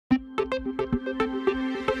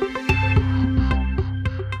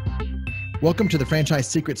Welcome to the Franchise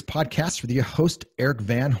Secrets Podcast with your host, Eric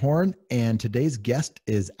Van Horn. And today's guest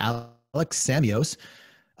is Alex Samios.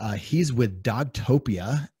 He's with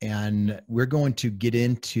Dogtopia, and we're going to get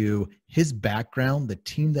into his background, the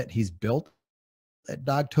team that he's built at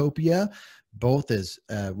Dogtopia, both as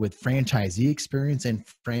with franchisee experience and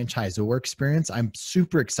franchisor experience. I'm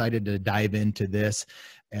super excited to dive into this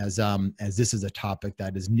as this is a topic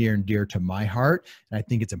that is near and dear to my heart. And I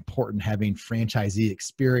think it's important having franchisee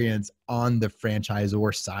experience on the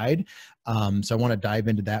franchisor side. So I want to dive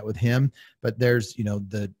into that with him. But there's,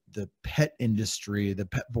 the pet industry, the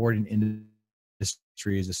pet boarding industry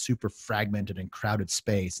is a super fragmented and crowded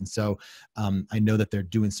space. And so I know that they're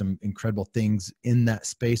doing some incredible things in that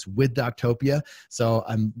space with Dogtopia. So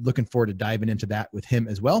I'm looking forward to diving into that with him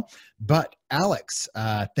as well. But Alex,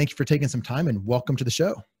 thank you for taking some time and welcome to the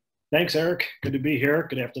show. Thanks, Eric. Good to be here.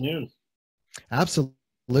 Good afternoon.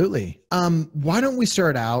 Absolutely. Why don't we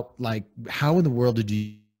start out, like, how in the world did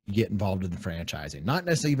you get involved in franchising? Not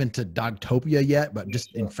necessarily even to Dogtopia yet, but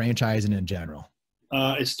just in franchising in general.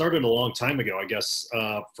 It started a long time ago, I guess.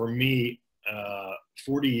 For me,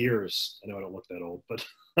 40 years. I know I don't look that old, but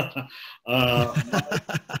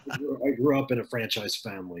I grew up in a franchise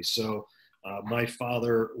family. So my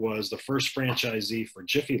father was the first franchisee for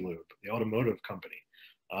Jiffy Lube, the automotive company,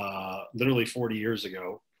 literally 40 years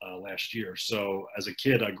ago last year. So as a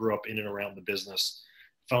kid, I grew up in and around the business,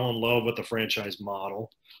 fell in love with the franchise model.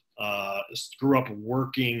 Grew up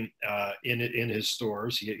working in his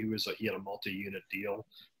stores. He had a multi-unit deal.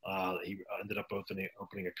 He ended up opening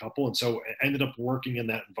a couple, and so I ended up working in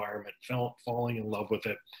that environment, falling in love with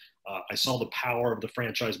it. I saw the power of the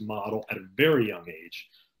franchise model at a very young age,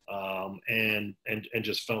 and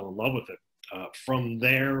just fell in love with it. From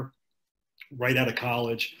there, right out of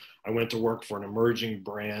college, I went to work for an emerging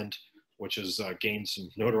brand, which has gained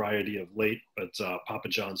some notoriety of late, but Papa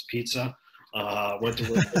John's Pizza. Went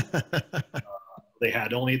to work. They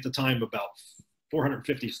had only at the time about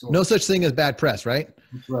 450 stores. No such thing as bad press, right?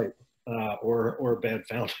 That's right. Or bad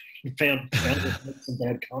some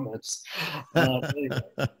bad comments. Anyway,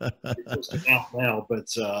 it's out now, but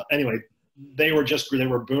anyway, they were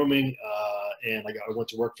booming, and I went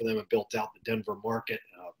to work for them and built out the Denver market,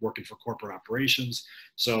 working for corporate operations.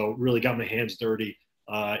 So really got my hands dirty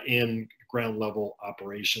in ground level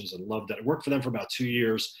operations and loved that. I worked for them for about 2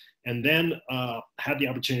 years. And then had the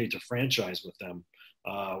opportunity to franchise with them,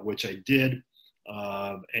 which I did.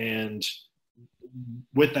 And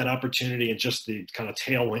with that opportunity and just the kind of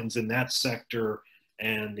tailwinds in that sector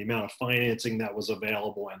and the amount of financing that was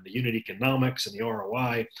available and the unit economics and the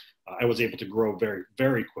ROI, I was able to grow very,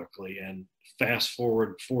 very quickly. And fast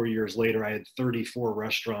forward 4 years later, I had 34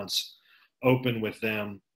 restaurants open with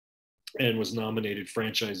them and was nominated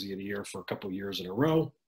Franchisee of the Year for a couple of years in a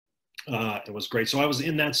row. It was great. So I was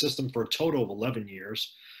in that system for a total of 11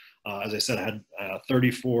 years. As I said, I had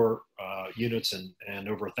 34 units and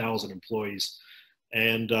over 1,000 employees.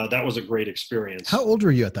 And that was a great experience. How old were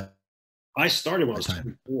you at that? I started when I was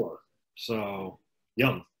 24. So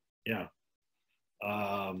young. Yeah.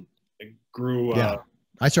 I grew.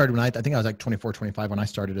 I started when I think I was like 24, 25 when I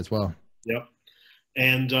started as well. Yep.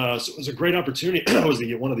 And so it was a great opportunity. I was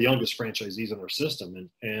one of the youngest franchisees in our system.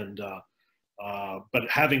 But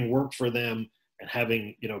having worked for them and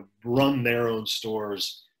having, run their own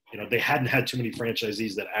stores, they hadn't had too many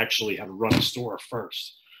franchisees that actually had run a store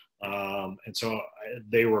first. And so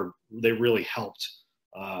they really helped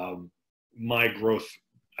my growth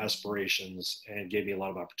aspirations and gave me a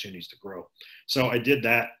lot of opportunities to grow. So I did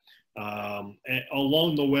that. And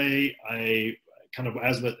along the way, I kind of,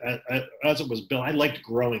 as it was built, I liked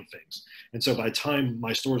growing things. And so by the time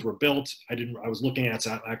my stores were built, I was looking at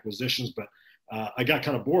acquisitions, but I got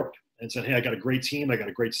kind of bored and said, hey, I got a great team. I got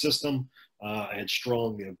a great system. I had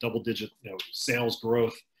strong, double-digit, sales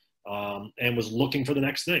growth, and was looking for the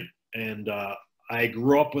next thing. And I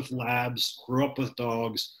grew up with labs, grew up with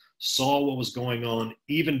dogs, saw what was going on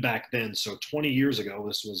even back then. So 20 years ago,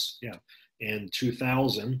 this was, in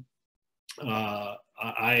 2000,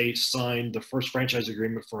 I signed the first franchise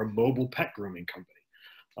agreement for a mobile pet grooming company.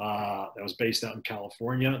 That was based out in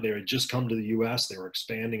California. They had just come to the US. They were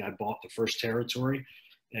expanding. I bought the first territory,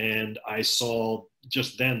 and I saw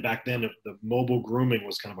just then, back then, the mobile grooming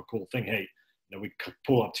was kind of a cool thing. Hey, we could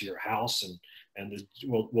pull up to your house and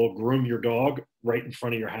we'll groom your dog right in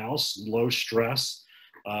front of your house, low stress.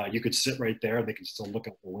 You could sit right there. They could still look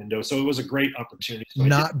out the window. So it was a great opportunity. So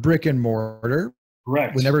not brick and mortar.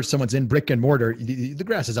 Correct. Whenever someone's in brick and mortar, the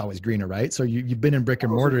grass is always greener, right? So you've been in brick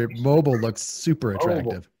and mortar. Mobile looks super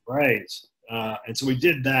attractive. Right. And so we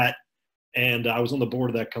did that. and I was on the board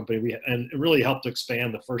of that company. And it really helped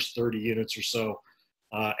expand the first 30 units or so.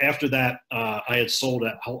 After that, I had sold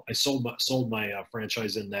my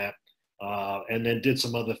franchise in that, and then did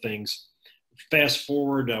some other things. Fast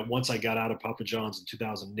forward, once I got out of Papa John's in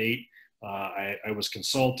 2008, I was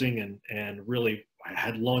consulting and really I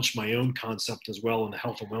had launched my own concept as well in the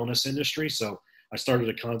health and wellness industry. So I started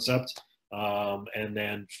a concept and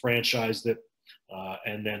then franchised it,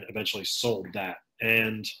 and then eventually sold that.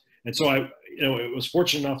 And so I was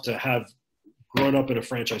fortunate enough to have grown up in a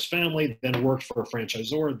franchise family, then worked for a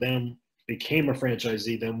franchisor, then became a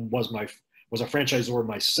franchisee, then was a franchisor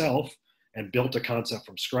myself, and built a concept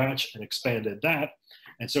from scratch and expanded that.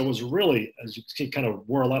 And so it was really, as you see, kind of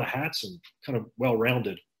wore a lot of hats and kind of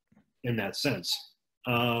well-rounded in that sense.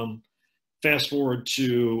 Fast forward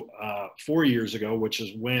to 4 years ago, which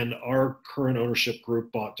is when our current ownership group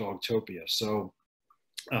bought Dogtopia. So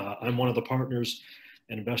I'm one of the partners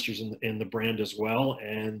and investors in the brand as well.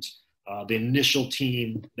 And the initial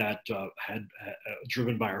team that had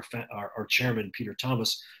driven by our chairman, Peter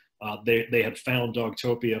Thomas, they had found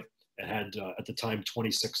Dogtopia. It had, at the time,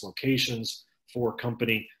 26 locations for a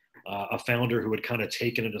company, a founder who had kind of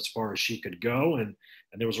taken it as far as she could go. And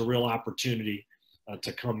there was a real opportunity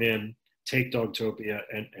to come in, take Dogtopia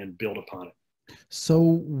and build upon it. So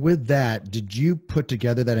with that, did you put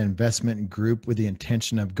together that investment group with the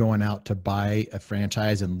intention of going out to buy a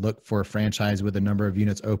franchise and look for a franchise with a number of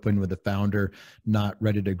units open with the founder not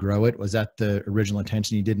ready to grow it? Was that the original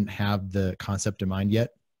intention? You didn't have the concept in mind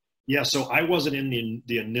yet? Yeah, so I wasn't in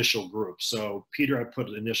the initial group. So Peter, I put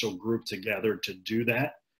an initial group together to do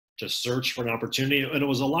that, to search for an opportunity. And it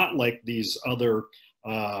was a lot like these other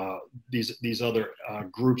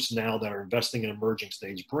groups now that are investing in emerging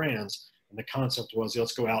stage brands. And the concept was,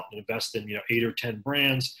 let's go out and invest in 8 or 10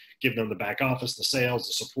 brands, give them the back office, the sales,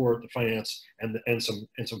 the support, the finance, and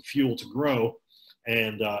some fuel to grow.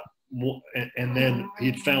 And then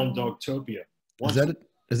he'd found Dogtopia.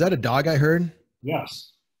 Is that a dog I heard?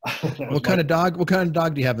 Yes. What kind of dog? What kind of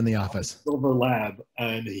dog do you have in the office? Silver Lab,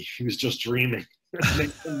 and he was just dreaming.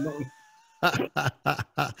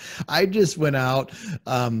 I just went out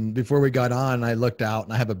before we got on. I looked out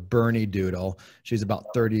and I have a Bernie doodle. She's about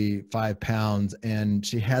 35 pounds, and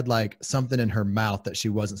she had like something in her mouth that she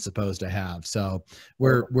wasn't supposed to have. So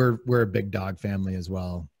we're a big dog family as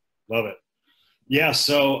well. Love it. Yeah.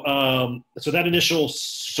 So that initial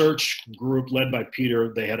search group led by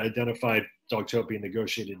Peter, they had identified Dogtopia,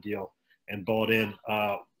 negotiated a deal, and bought in.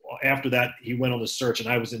 After that, he went on the search, and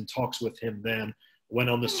I was in talks with him then. Went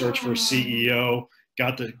on the search for a CEO,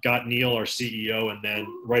 got Neil, our CEO, and then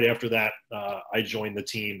right after that, I joined the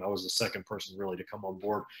team. I was the second person really to come on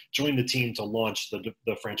board. Joined the team to launch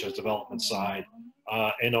the franchise development side,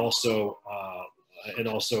 and also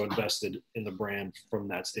invested in the brand from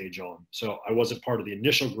that stage on. So I wasn't part of the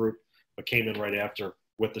initial group, but came in right after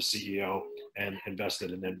with the CEO and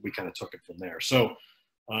invested, and then we kind of took it from there. So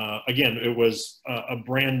again, it was a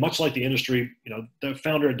brand much like the industry. The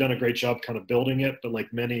founder had done a great job kind of building it, but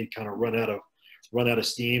like many, kind of run out of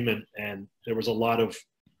steam, and there was a lot of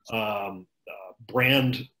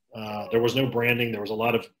brand. There was no branding. There was a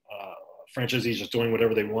lot of franchisees just doing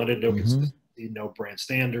whatever they wanted. No consistency, no brand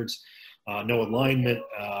standards, no alignment,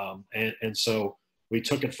 and so we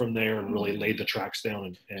took it from there and really laid the tracks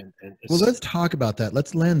down. Well, let's talk about that.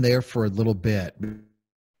 Let's land there for a little bit,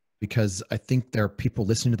 because I think there are people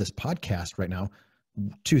listening to this podcast right now.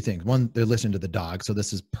 Two things. One, they're listening to the dog. So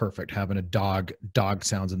this is perfect. Having a dog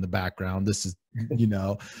sounds in the background. This is,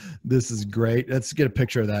 this is great. Let's get a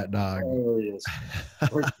picture of that dog. Oh, yes.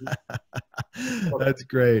 That's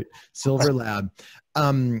great. Silver Lab.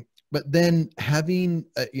 But then having,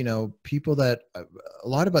 people that, a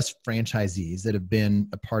lot of us franchisees that have been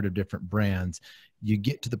a part of different brands, you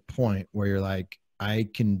get to the point where you're like, I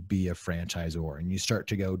can be a franchisor, and you start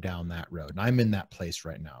to go down that road. And I'm in that place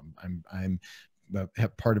right now. I'm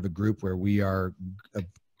part of a group where we are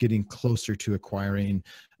getting closer to acquiring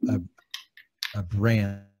a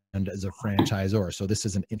brand as a franchisor. So this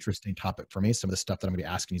is an interesting topic for me. Some of the stuff that I'm going to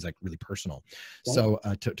be asking is like really personal. Yeah. So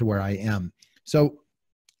to where I am. So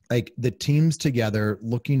like the teams together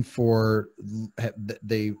looking for,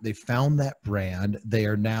 they found that brand. They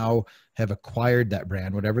are now have acquired that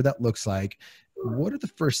brand, whatever that looks like. What are the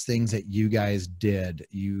first things that you guys did?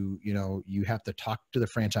 You have to talk to the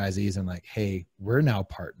franchisees and like, hey, we're now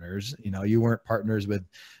partners. You weren't partners with,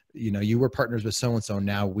 you were partners with so-and-so.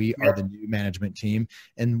 Now we are the new management team.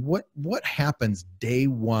 And what happens day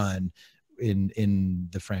one in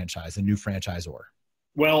the franchise, a new franchisor?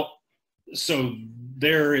 Well, so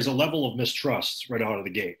there is a level of mistrust right out of the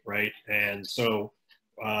gate, right? And so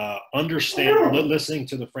listening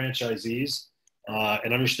to the franchisees,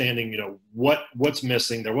 and understanding, what's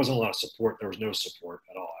missing. There wasn't a lot of support. There was no support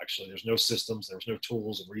at all, actually. There's no systems. There was no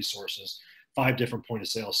tools and resources. 5 different point of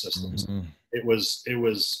sale systems. Mm-hmm. It was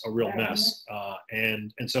a real mess.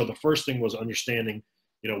 And so the first thing was understanding,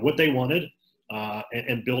 what they wanted,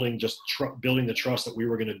 and building the trust that we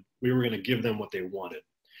were gonna give them what they wanted,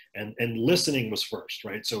 and listening was first,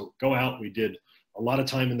 right? So go out. We did a lot of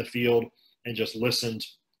time in the field and just listened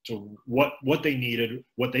to what they needed,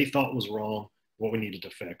 what they thought was wrong, what we needed to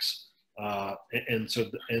fix, and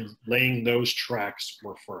laying those tracks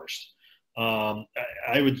were first.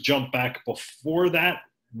 I would jump back before that.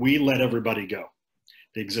 We let everybody go,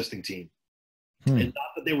 the existing team. And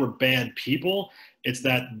not that they were bad people, it's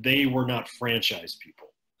that they were not franchise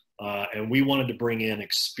people. And we wanted to bring in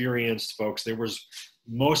experienced folks.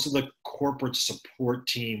 Most of the corporate support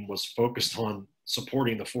team was focused on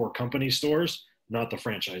supporting the 4 company stores, not the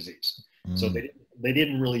franchisees. So they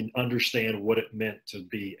didn't really understand what it meant to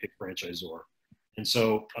be a franchisor. And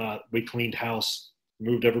so we cleaned house,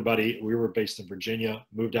 moved everybody. We were based in Virginia,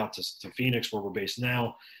 moved out to Phoenix, where we're based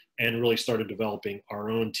now, and really started developing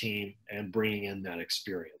our own team and bringing in that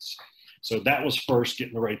experience. So that was first,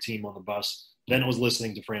 getting the right team on the bus. Then it was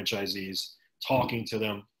listening to franchisees, talking to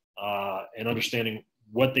them, and understanding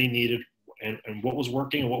what they needed and what was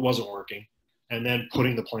working and what wasn't working, and then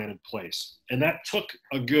putting the plan in place. And that took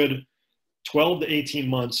a good 12 to 18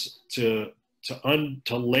 months to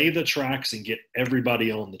lay the tracks and get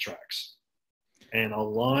everybody on the tracks and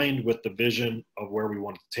aligned with the vision of where we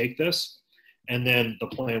wanted to take this. And then the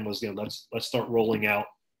plan was, let's start rolling out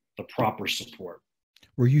the proper support.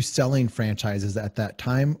 Were you selling franchises at that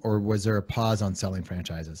time, or was there a pause on selling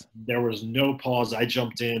franchises? There was no pause. I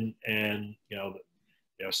jumped in and,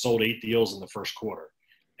 sold 8 deals in the first quarter.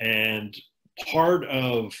 And part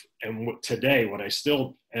of, today, what I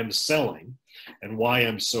still am selling and why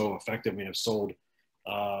I'm so effective, I've sold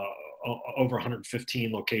over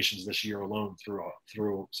 115 locations this year alone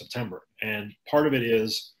through September. And part of it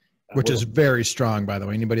is, which is very strong, by the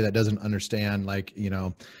way. Anybody that doesn't understand,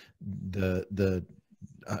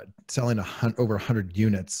 selling over 100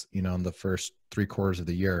 units, in the first 3 quarters of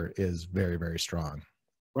the year is very, very strong.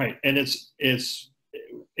 Right. And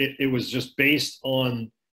it was just based on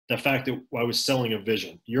the fact that I was selling a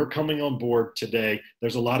vision. You're coming on board today.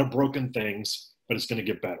 There's a lot of broken things, but it's going to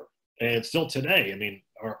get better. And still today,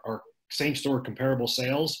 our same store comparable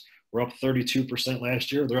sales were up 32% last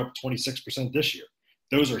year. They're up 26% this year.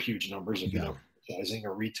 Those are huge numbers if you're franchising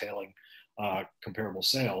or retailing comparable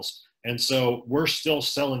sales. And so we're still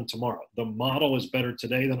selling tomorrow. The model is better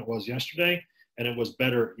today than it was yesterday, and it was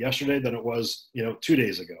better yesterday than it was 2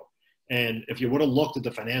 days ago. And if you would have looked at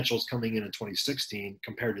the financials coming in 2016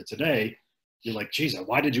 compared to today, you're like, geez,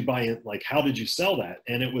 why did you buy it? How did you sell that?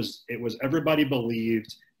 And it was everybody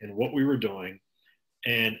believed in what we were doing,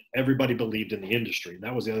 and everybody believed in the industry. And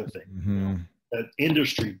that was the other thing. Mm-hmm. That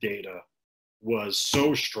industry data was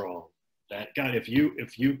so strong that, God, if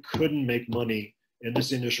you couldn't make money in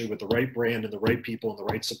this industry with the right brand and the right people and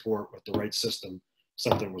the right support with the right system,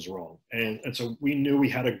 something was wrong. And so we knew we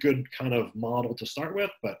had a good kind of model to start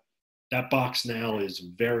with, but that box now is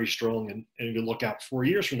very strong. And if you look out 4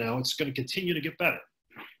 years from now, it's going to continue to get better.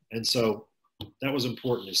 And so that was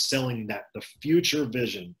important, is selling the future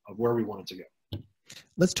vision of where we wanted to go.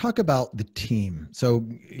 Let's talk about the team. So,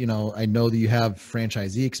 I know that you have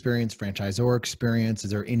franchisee experience, franchisor experience.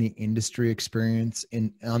 Is there any industry experience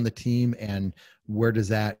on the team, and where does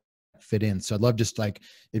that fit in? So I'd love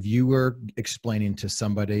if you were explaining to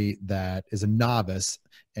somebody that is a novice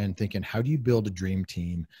and thinking, how do you build a dream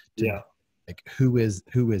team? Who is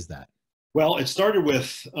that? Well, it started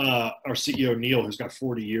with our CEO, Neil, who's got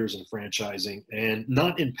 40 years in franchising, and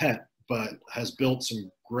not in pet, but has built some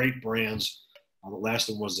great brands. The last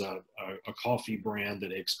one was a coffee brand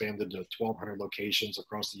that expanded to 1,200 locations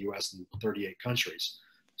across the U.S. and 38 countries.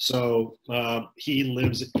 So he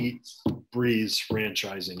lives, eats, breathes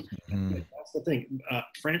franchising. Mm-hmm. That's the thing.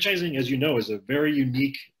 Franchising, as you know, is a very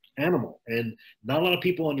unique animal, and not a lot of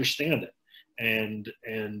people understand it. And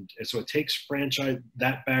so it takes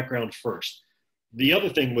that background first. The other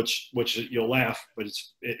thing, which you'll laugh, but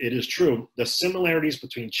it is true, the similarities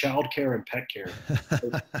between childcare and pet care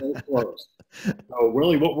are so close. So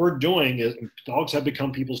really what we're doing is, dogs have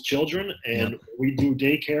become people's children, and we do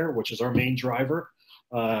daycare, which is our main driver.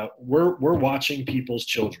 We're watching people's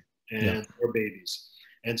children and their babies.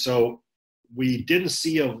 And so we didn't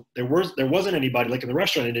see there wasn't anybody, like in the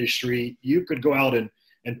restaurant industry, you could go out and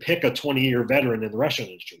pick a 20-year veteran in the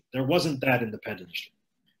restaurant industry. There wasn't that in the pet industry.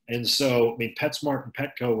 And so, PetSmart and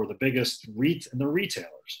Petco were the biggest, and they're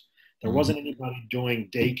retailers. There wasn't anybody doing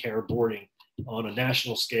daycare boarding on a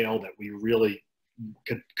national scale that we really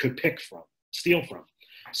could pick from, steal from.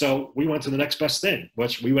 So we went to the next best thing,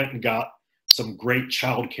 which we went and got some great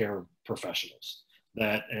childcare professionals.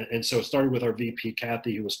 And so it started with our VP,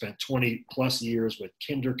 Kathy, who has spent 20 plus years with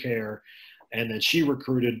kinder care. And then she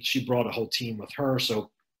brought a whole team with her.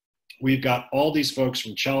 So we've got all these folks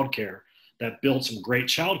from childcare that built some great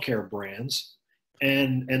childcare brands.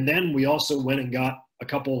 And then we also went and got a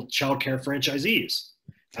couple childcare franchisees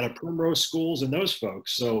out of Primrose schools and those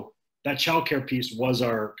folks. So that childcare piece was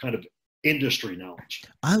our kind of industry knowledge.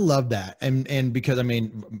 I love that. And because I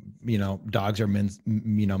mean, dogs are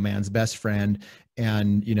man's best friend.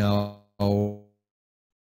 And,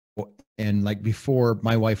 and like before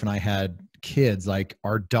my wife and I had kids, like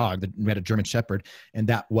our dog, we had a German Shepherd, and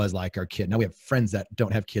that was like our kid. Now we have friends that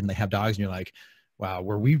don't have kids and they have dogs, and you're like, wow,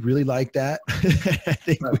 were we really like that? I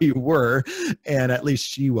think we were, and at least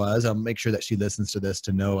she was. I'll make sure that she listens to this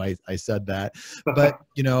to know I said that. But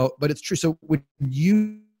but it's true. So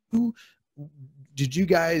did you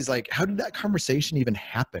guys, like, how did that conversation even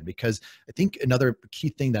happen? Because I think another key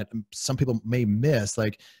thing that some people may miss,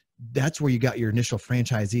 like, that's where you got your initial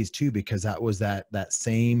franchisees too, because that was that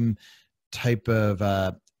same type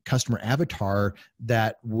of customer avatar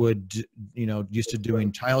that would, used to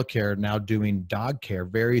doing childcare, now doing dog care,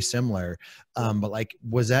 very similar. But like,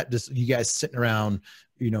 was that just you guys sitting around,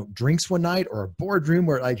 drinks one night or a boardroom,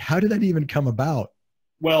 or like, how did that even come about?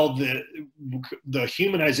 Well, the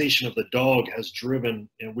humanization of the dog has driven,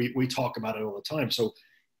 and we talk about it all the time. So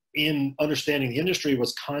in understanding the industry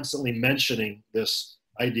was constantly mentioning this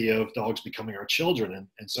idea of dogs becoming our children.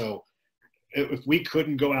 And so if we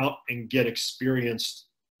couldn't go out and get experienced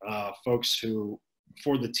folks who,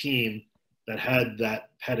 for the team that had that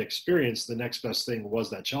pet experience, the next best thing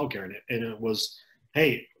was that childcare. And it was,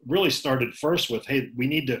 hey, really started first with, hey,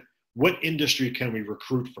 what industry can we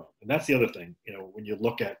recruit from? And that's the other thing, when you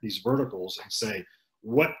look at these verticals and say,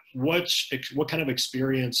 what kind of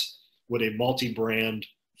experience would a multi-brand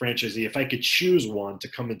franchisee, if I could choose one to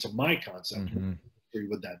come into my concept, what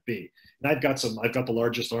would that be? And I've got the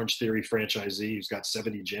largest Orange Theory franchisee who's got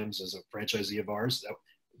 70 gyms as a franchisee of ours.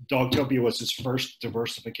 Dogtopia was his first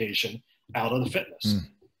diversification out of the fitness.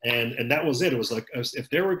 And that was it. It was like, if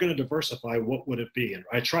they were going to diversify, what would it be? And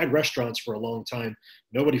I tried restaurants for a long time.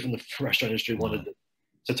 Nobody from the restaurant industry wanted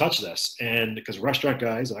to touch this. And because restaurant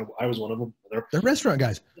guys, I was one of them. They're restaurant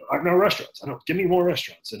guys. No restaurants. Give me more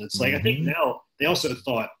restaurants. And it's like, I think now they also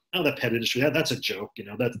thought, oh, the pet industry, that's a joke.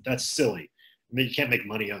 That's silly. I mean, you can't make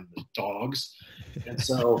money on the dogs. And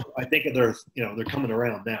so I think they're coming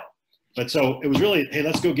around now. But so it was really, hey,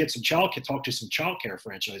 let's go get talk to some childcare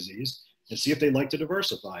franchisees and see if they'd like to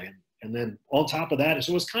diversify. And then on top of that,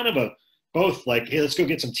 so it was kind of both like, hey, let's go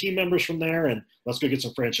get some team members from there and let's go get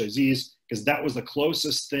some franchisees, because that was the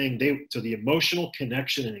closest thing to the emotional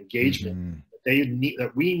connection and engagement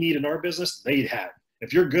that we need in our business, they had.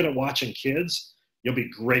 If you're good at watching kids, you'll be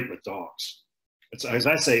great with dogs. It's, as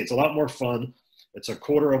I say, it's a lot more fun. It's a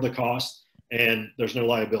quarter of the cost, and there's no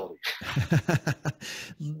liability.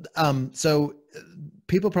 So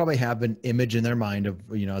people probably have an image in their mind of,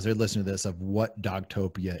 as they're listening to this, of what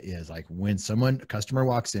Dogtopia is. Like when a customer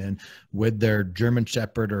walks in with their German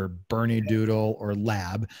Shepherd or Bernedoodle or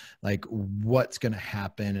Lab, like what's going to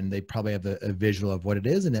happen? And they probably have a visual of what it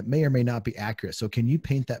is, and it may or may not be accurate. So can you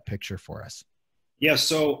paint that picture for us? Yeah.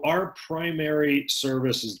 So our primary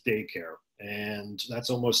service is daycare, and that's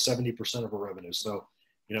almost 70% of our revenue. So,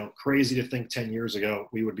 crazy to think 10 years ago,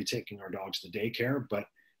 we would be taking our dogs to daycare, but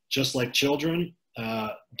just like children,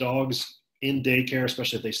 dogs in daycare,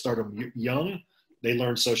 especially if they start them young, they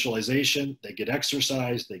learn socialization, they get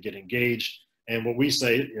exercise, they get engaged. And what we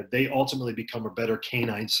say, they ultimately become a better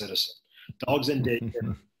canine citizen. Dogs in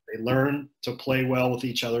daycare, they learn to play well with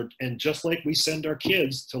each other. And just like we send our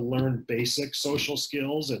kids to learn basic social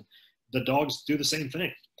skills, and the dogs do the same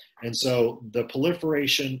thing. And so the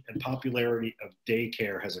proliferation and popularity of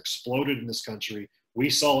daycare has exploded in this country. We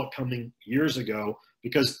saw it coming years ago,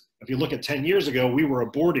 because if you look at 10 years ago, we were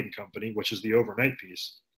a boarding company, which is the overnight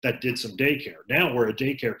piece, that did some daycare. Now we're a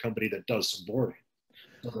daycare company that does some boarding.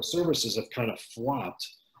 So the services have kind of flopped.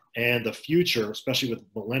 And the future, especially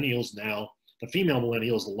with millennials now, the female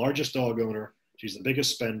millennial is the largest dog owner. She's the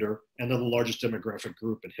biggest spender, and they're the largest demographic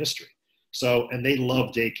group in history. So, and they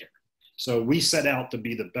love daycare. So we set out to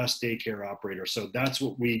be the best daycare operator. So that's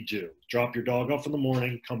what we do. Drop your dog off in the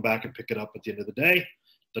morning, come back and pick it up at the end of the day.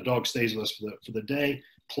 The dog stays with us for the day,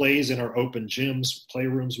 plays in our open gyms,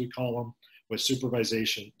 playrooms we call them, with supervised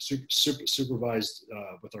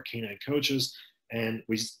with our canine coaches. And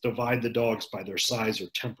we divide the dogs by their size or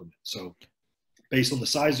temperament. So based on the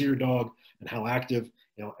size of your dog and how active.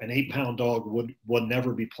 You know, an 8-pound dog would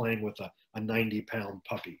never be playing with a 90-pound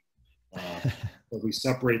puppy. But we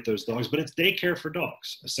separate those dogs, but it's daycare for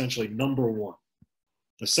dogs, essentially, number one.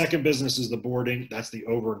 The second business is the boarding. That's the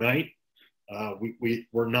overnight.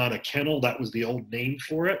 We're not a kennel. That was the old name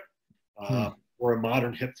for it. We're a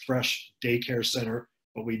modern, hip, fresh daycare center,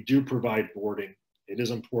 but we do provide boarding. It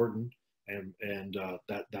is important, and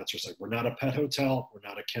that's just like, we're not a pet hotel. We're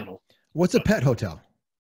not a kennel. What's a pet hotel?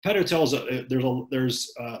 Pet hotels,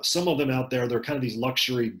 there's some of them out there. They're kind of these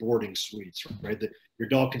luxury boarding suites, right? That your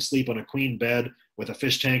dog can sleep on a queen bed with a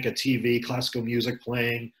fish tank, a TV, classical music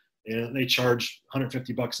playing, and they charge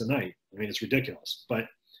 $150 a night. I mean, it's ridiculous. But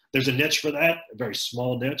there's a niche for that, a very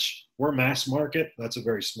small niche. We're mass market. That's a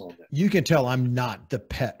very small niche. You can tell I'm not the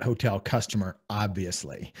pet hotel customer,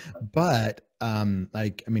 obviously, but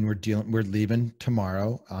like, I mean, we're leaving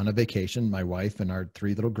tomorrow on a vacation. My wife and our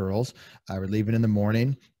 3 little girls, we're leaving in the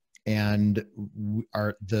morning, and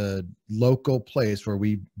the local place where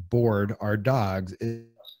we board our dogs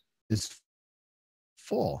is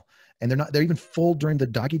full. And they're even full during the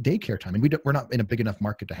doggy daycare time. And we're not in a big enough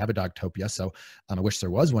market to have a Dogtopia. So I wish there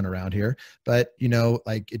was one around here, but you know,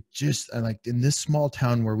 like it just, like in this small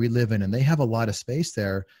town where we live in, and they have a lot of space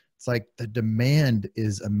there. It's like the demand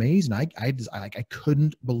is amazing. I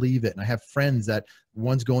couldn't believe it. And I have friends that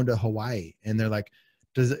one's going to Hawaii, and they're like,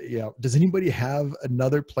 does anybody have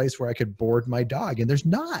another place where I could board my dog? And there's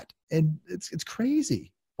not, and it's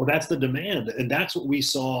crazy. Well, that's the demand. And that's what we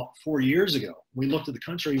saw 4 years ago. We looked at the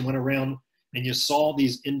country, went around, and you saw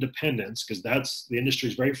these independents, because the industry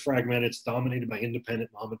is very fragmented. It's dominated by independent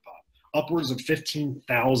mom and pop, upwards of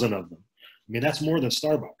 15,000 of them. I mean, that's more than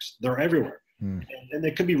Starbucks. They're everywhere. And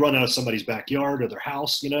they could be run out of somebody's backyard or their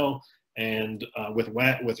house, you know, and with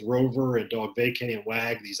Rover and Dog Vacay and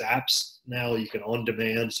Wag, these apps, now you can on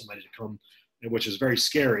demand somebody to come, which is very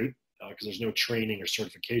scary. Because there's no training or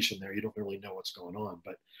certification there. You don't really know what's going on.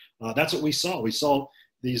 But that's what we saw. We saw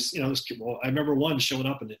these, you know, I remember one showing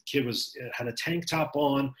up, and the kid had a tank top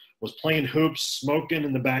on, was playing hoops, smoking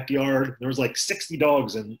in the backyard. There was like 60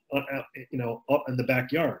 dogs up in the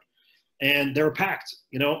backyard, and they were packed,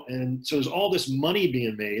 you know. And so there's all this money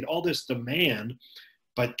being made, all this demand,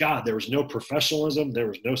 but God, there was no professionalism. There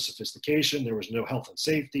was no sophistication. There was no health and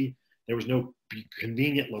safety. There was no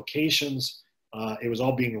convenient locations. It was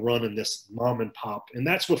all being run in this mom and pop. And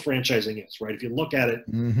that's what franchising is, right? If you look at it,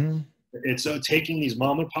 it's taking these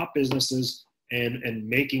mom and pop businesses and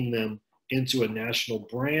making them into a national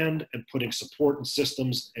brand, and putting support and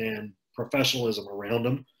systems and professionalism around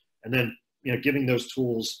them. And then, you know, giving those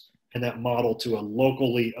tools and that model to a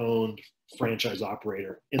locally owned franchise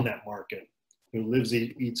operator in that market who lives,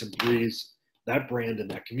 eats, and breathes that brand in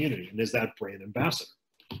that community, and is that brand ambassador.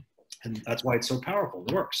 And that's why it's so powerful.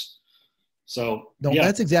 It works. So no, yeah.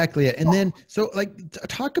 That's exactly it. And then, so like,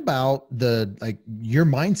 talk about your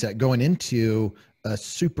mindset going into a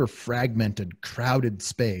super fragmented, crowded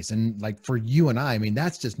space. And like for you and I mean,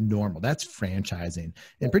 that's just normal. That's franchising.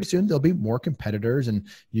 And pretty soon there'll be more competitors, and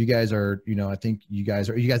you guys are, you know, I think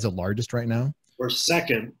are you guys the largest right now? We're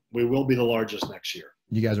second. We will be the largest next year.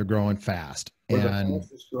 You guys are growing fast. We're the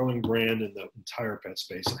fastest growing brand in the entire pet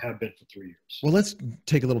space, and have been for 3 years. Well, let's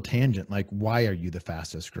take a little tangent. Like, why are you the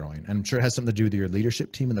fastest growing? And I'm sure it has something to do with your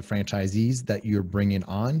leadership team and the franchisees that you're bringing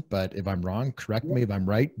on. But if I'm wrong, correct me if I'm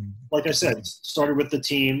right. Like I said, started with the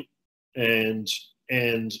team, and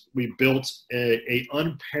we built a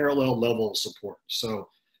unparalleled level of support. So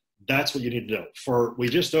that's what you need to know. We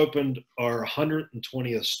just opened our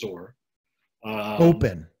 120th store.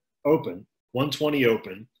 Open. 120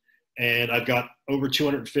 open. And I've got over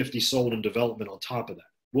 250 sold in development on top of that.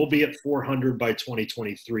 We'll be at 400 by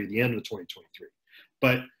 2023, the end of 2023.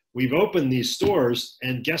 But we've opened these stores,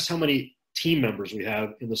 and guess how many team members we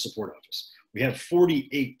have in the support office? We have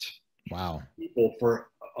 48 people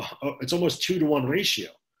it's almost 2-to-1 ratio.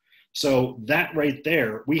 So that right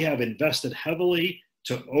there, we have invested heavily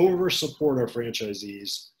to over support our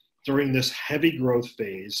franchisees during this heavy growth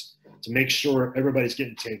phase to make sure everybody's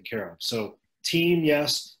getting taken care of. So team,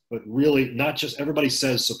 yes, but really not just everybody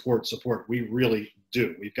says support. We really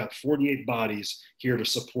do. We've got 48 bodies here to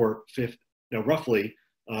support roughly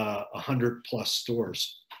 100 plus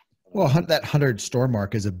stores. Well, that 100 store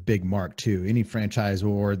mark is a big mark too. Any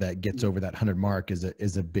franchisor that gets over that 100 mark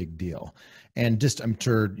is a big deal. And just, I'm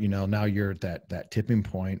sure, you know, now you're at that tipping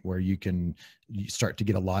point where you start to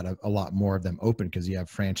get a lot more of them open, because you have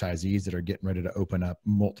franchisees that are getting ready to open up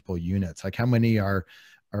multiple units. Like, how many are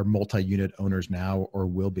multi-unit owners now, or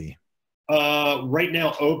will be? Right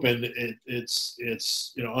now open,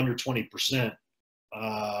 it's under 20%.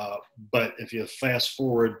 But if you fast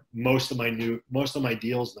forward, most of my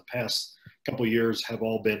deals in the past couple of years have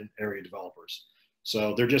all been area developers.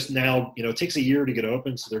 So they're just now, it takes a year to get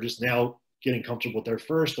open. So they're just now getting comfortable with their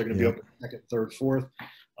first. They're going to be open second, third, fourth.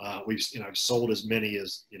 I've sold as many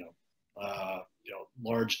as,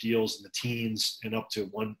 large deals in the teens, and up to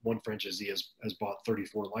one franchisee has bought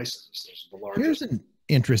 34 licenses. Those are the largest. Here's an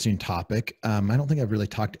interesting topic. I don't think I've really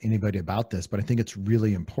talked to anybody about this, but I think it's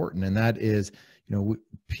really important. And that is,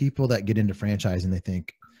 people that get into franchising, they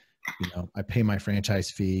think, I pay my franchise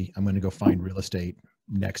fee. I'm going to go find real estate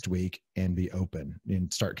next week and be open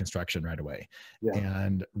and start construction right away. Yeah.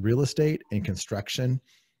 And real estate and construction,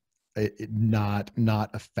 not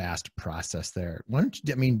a fast process there. Why don't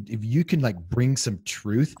you, if you can bring some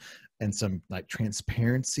truth and some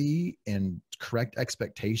transparency and correct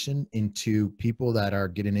expectation into people that are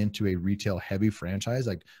getting into a retail heavy franchise,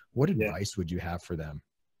 what advice would you have for them?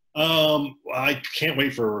 I can't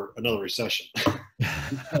wait for another recession.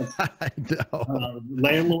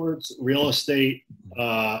 Landlords, real estate,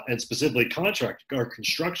 and specifically our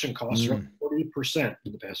construction costs are up 40%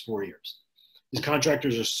 in the past 4 years. These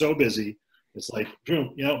contractors are so busy. It's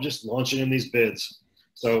just launching in these bids.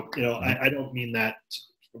 So, I don't mean that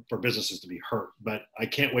for businesses to be hurt, but I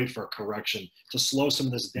can't wait for a correction to slow some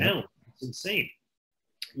of this down. It's insane.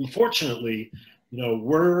 Unfortunately,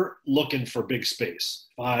 we're looking for big space,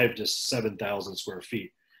 5,000 to 7,000 square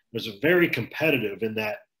feet. There's a very competitive in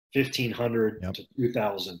that 1,500 to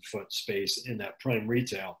 2,000 foot space in that prime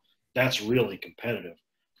retail. That's really competitive.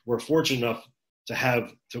 We're fortunate enough to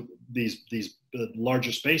have these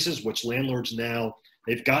larger spaces, which landlords now,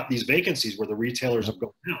 they've got these vacancies where the retailers have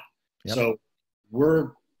gone out. So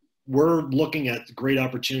we're looking at great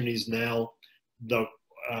opportunities now.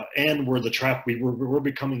 And we're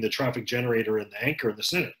becoming the traffic generator and the anchor in the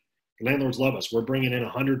center. Landlords love us. We're bringing in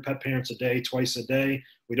 100 pet parents a day, twice a day.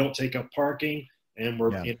 We don't take up parking, and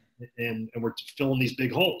we're filling these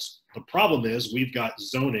big holes. The problem is we've got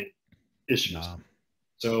zoning issues.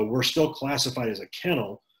 So we're still classified as a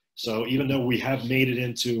kennel. So even though we have made it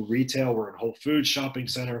into retail, we're in Whole Foods shopping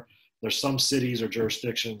center. There's some cities or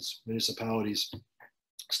jurisdictions, municipalities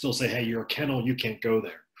still say, hey, you're a kennel, you can't go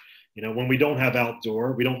there. When we don't have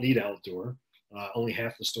outdoor, we don't need outdoor. Only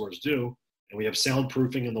half the stores do. And we have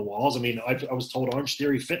soundproofing in the walls. I was told Orange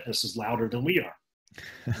Theory Fitness is louder than we are.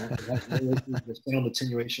 The sound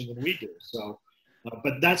attenuation than we do. So,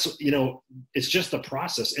 but that's, it's just a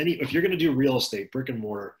process. If you're going to do real estate, brick and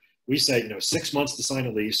mortar, we say, 6 months to sign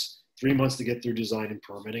a lease, 3 months to get through design and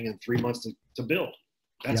permitting, and 3 months to build.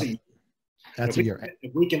 That's a year.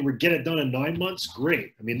 If we can get it done in 9 months,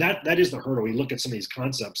 great. That is the hurdle. We look at some of these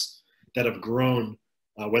concepts that have grown,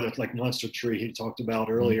 whether it's like Monster Tree he talked about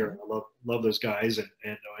earlier. I love those guys, and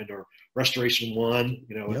or Restoration One.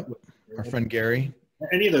 Our friend Gary.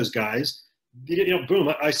 Any of those guys,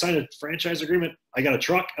 boom! I signed a franchise agreement. I got a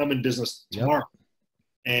truck. I'm in business tomorrow,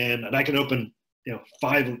 and I can open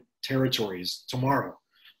 5 territories tomorrow.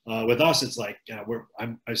 With us, it's I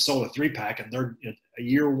sold a 3-pack, and they're a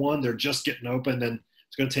year one. They're just getting open. Then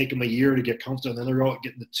it's going to take them a year to get comfortable, and then they're all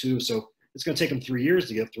getting the 2. So it's going to take them 3 years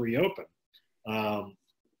to get 3 open.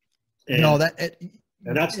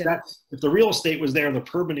 That's if the real estate was there and the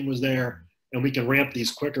permitting was there, and we can ramp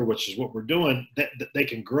these quicker, which is what we're doing, that they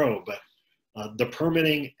can grow. But the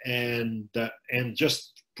permitting and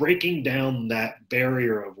just breaking down that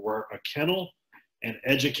barrier of where a kennel and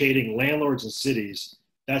educating landlords and cities,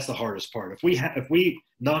 that's the hardest part. If we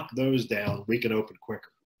knock those down, we can open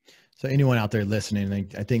quicker. So anyone out there listening,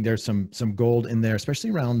 I think there's some gold in there, especially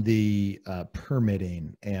around the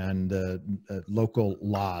permitting and the local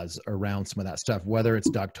laws around some of that stuff, whether it's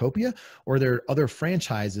Dogtopia or there are other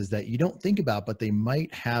franchises that you don't think about, but they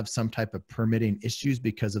might have some type of permitting issues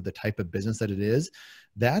because of the type of business that it is.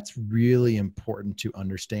 That's really important to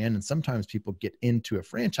understand. And sometimes people get into a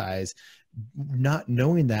franchise not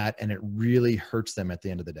knowing that, and it really hurts them at the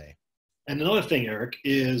end of the day. And another thing, Eric,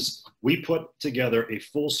 is we put together a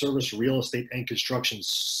full service real estate and construction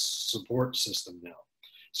support system now.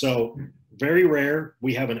 So very rare,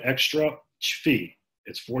 we have an extra fee.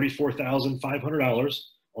 It's $44,500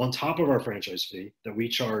 on top of our franchise fee that we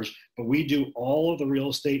charge, but we do all of the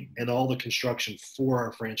real estate and all the construction for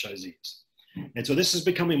our franchisees. And so this is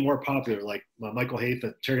becoming more popular. Like Michael Haith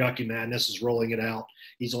at Teriyaki Madness is rolling it out.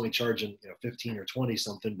 He's only charging 15 or 20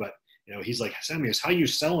 something, but he's like, Samios, how are you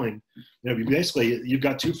selling? You've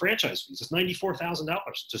got 2 franchise fees. It's $94,000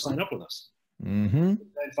 to sign up with us.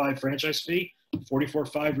 $95,000 franchise fee,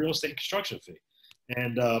 $44,500 real estate and construction fee.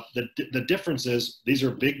 And the difference is these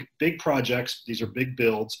are big projects. These are big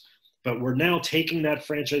builds, but we're now taking that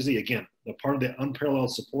franchisee, again, the part of the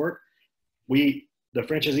unparalleled support. We the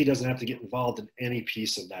franchisee doesn't have to get involved in any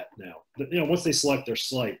piece of that now. Once they select their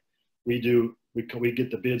site, we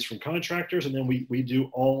get the bids from contractors, and then we do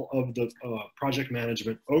all of the project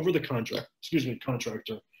management over the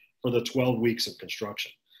contractor for the 12 weeks of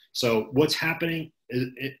construction. So what's happening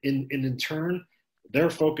in turn, they're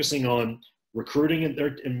focusing on recruiting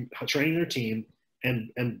and training their team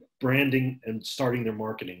and branding and starting their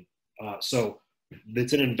marketing. So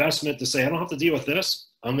it's an investment to say, I don't have to deal with this.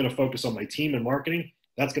 I'm going to focus on my team and marketing.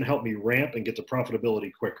 That's going to help me ramp and get to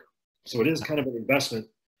profitability quicker. So it is kind of an investment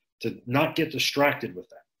to not get distracted with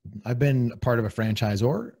that. I've been a part of a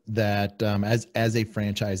franchisor that as a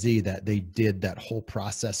franchisee, that they did that whole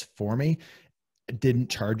process for me, didn't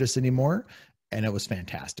charge us anymore. And it was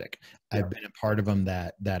fantastic. Yeah. I've been a part of them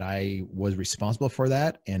that I was responsible for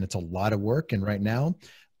that. And it's a lot of work. And right now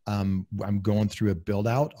I'm going through a build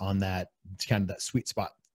out on that kind of that sweet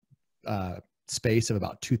spot space of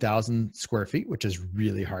about 2,000 square feet, which is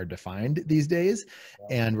really hard to find these days.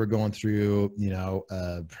 Yeah. And we're going through,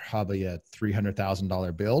 probably a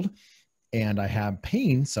 $300,000 build. And I have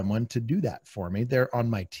paying someone to do that for me. They're on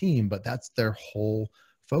my team, but that's their whole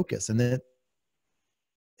focus. And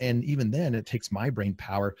even then it takes my brain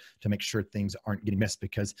power to make sure things aren't getting missed,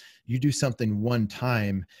 because you do something one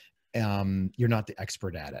time, you're not the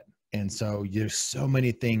expert at it. And so there's so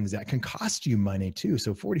many things that can cost you money too.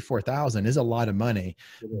 So 44,000 is a lot of money,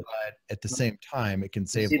 but at the same time, it can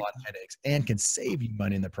save a lot of headaches and can save you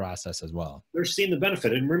money in the process as well. They're seeing the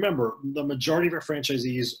benefit. And remember, the majority of our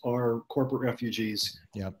franchisees are corporate refugees,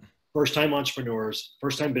 yep, first-time entrepreneurs,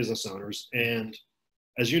 first-time business owners. And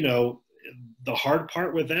as you know, the hard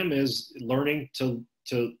part with them is learning to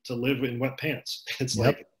live in wet pants. It's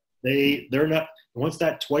yep. Like they're not, once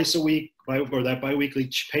that twice a week or that biweekly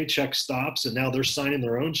paycheck stops, and now they're signing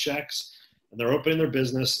their own checks and they're opening their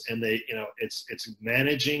business, and it's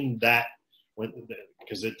managing that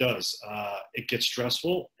because it does, it gets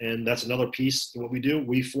stressful. And that's another piece of what we do.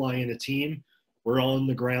 We fly in a team. We're on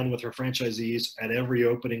the ground with our franchisees at every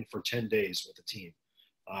opening for 10 days with the team.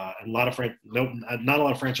 And not a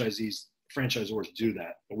lot of franchisors do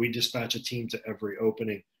that, but we dispatch a team to every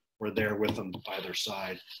opening. We're there with them by their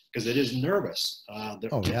side, because it is nervous.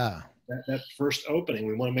 Oh yeah. That first opening,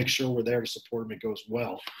 we want to make sure we're there to support them. It goes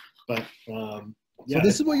well. But yeah. So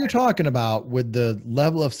this is what you're talking about with the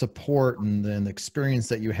level of support and the experience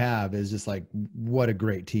that you have, is just like, what a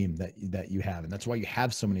great team that you have. And that's why you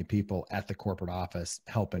have so many people at the corporate office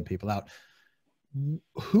helping people out.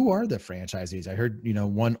 Who are the franchisees? I heard,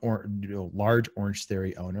 one large Orange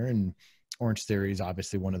Theory owner, and Orange Theory is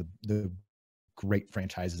obviously one of the great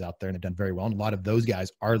franchises out there, and they've done very well. And a lot of those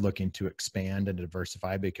guys are looking to expand and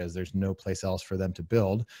diversify because there's no place else for them to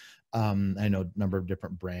build. I know a number of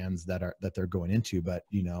different brands that they're going into, but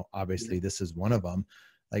obviously this is one of them.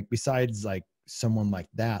 Like, besides like someone like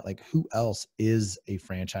that, like who else is a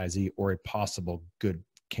franchisee or a possible good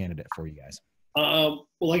candidate for you guys? Well,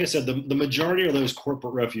 like I said, the majority of those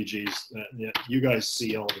corporate refugees that you guys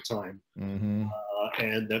see all the time, mm-hmm.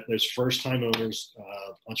 And that there's first-time owners,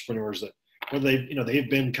 entrepreneurs that, whether they've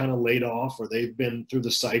been kind of laid off, or they've been through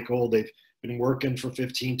the cycle, they've been working for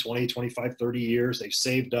 15, 20, 25, 30 years, they've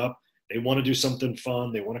saved up, they want to do something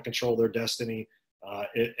fun, they want to control their destiny.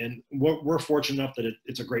 And we're fortunate enough that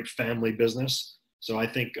it's a great family business. So I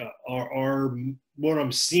think what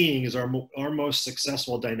I'm seeing is our most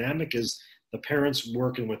successful dynamic is the parents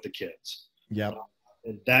working with the kids. Yep.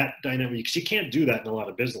 And that dynamic, because you can't do that in a lot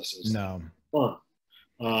of businesses. No. Fun.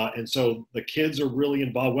 And so the kids are really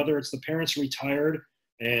involved, whether it's the parents retired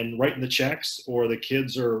and writing the checks, or the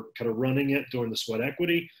kids are kind of running it, doing the sweat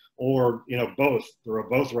equity, or, both. They're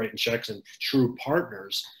both writing checks and true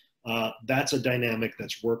partners. That's a dynamic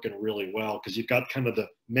that's working really well, because you've got kind of the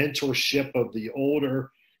mentorship of the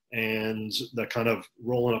older and the kind of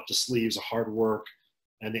rolling up the sleeves of hard work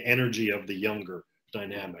and the energy of the younger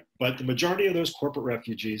dynamic. But the majority of those corporate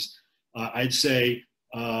refugees, I'd say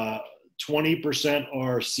 20%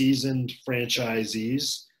 are seasoned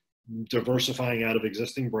franchisees diversifying out of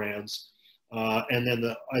existing brands. And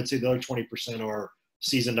then I'd say the other 20% are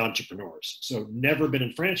seasoned entrepreneurs. So never been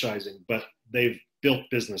in franchising, but they've built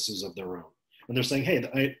businesses of their own. And they're saying, hey,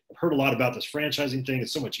 I've heard a lot about this franchising thing.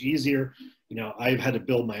 It's so much easier. I've had to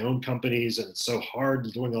build my own companies, and it's so hard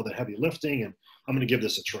doing all the heavy lifting, and I'm going to give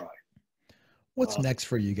this a try. What's next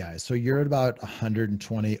for you guys? So you're at about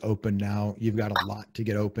 120 open now. You've got a lot to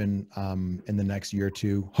get open in the next year or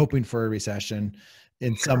two, hoping for a recession.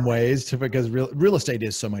 in some ways because real estate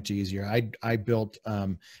is so much easier. I built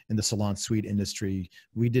in the salon suite industry.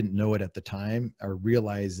 We didn't know it at the time or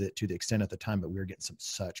realize it to the extent at the time, but we were getting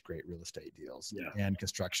such great real estate deals. Yeah. And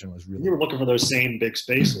construction was really. You were looking for those same big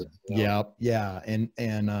spaces. Yeah. And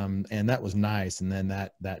that was nice. And then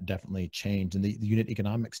that definitely changed, and the unit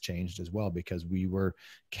economics changed as well, because we were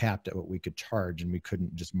capped at what we could charge, and we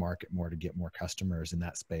couldn't just market more to get more customers in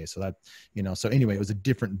that space. So that, so anyway, it was a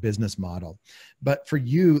different business model. But for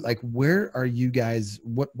you, like, where are you guys,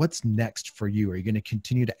 what's next for you? Are you going to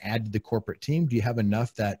continue to add to the corporate team? Do you have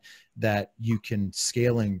enough that you can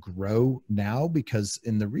scale and grow now? Because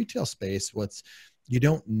in the retail space, you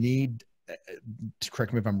don't need,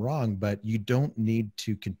 correct me if I'm wrong, but you don't need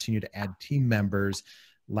to continue to add team members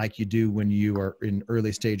like you do when you are in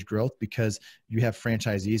early stage growth, because you have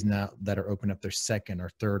franchisees now that are opening up their second or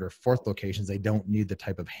third or fourth locations. They don't need the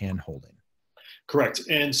type of hand holding. Correct.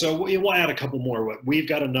 And so we'll add a couple more. We've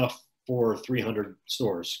got enough for 300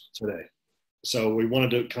 stores today. So we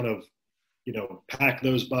wanted to kind of, pack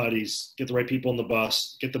those bodies, get the right people on the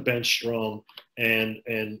bus, get the bench strong, and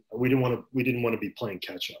we didn't want to be playing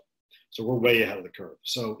catch up. So we're way ahead of the curve.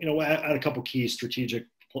 So, add a couple key strategic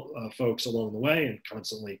folks along the way and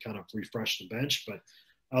constantly kind of refresh the bench. But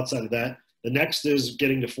outside of that, the next is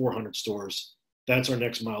getting to 400 stores. That's our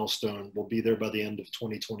next milestone. We'll be there by the end of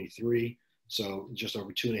 2023. So just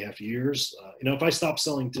over 2.5 years. If I stop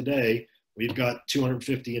selling today, we've got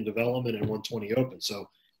 250 in development and 120 open. So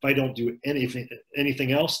if I don't do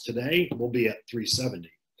anything else today, we'll be at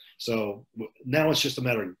 370. So now it's just a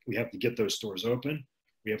matter of, we have to get those stores open.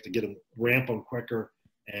 We have to get them, ramp them quicker,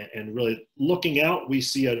 and really looking out, we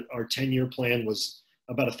see our 10-year plan was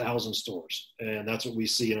about 1,000 stores. And that's what we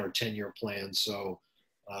see in our 10-year plan. So,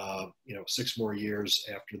 6 more years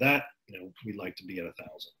after that, we'd like to be at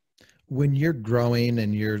 1,000. When you're growing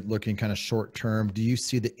and you're looking kind of short term, do you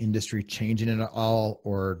see the industry changing at all,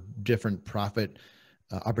 or different profit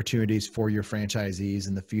opportunities for your franchisees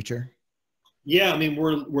in the future? Yeah, I mean,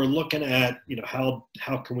 we're looking at, how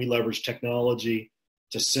can we leverage technology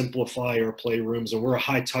to simplify our playrooms, and we're a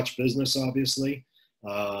high touch business, obviously,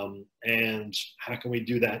 and how can we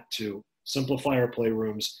do that to simplify our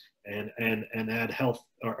playrooms and add health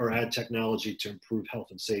or add technology to improve health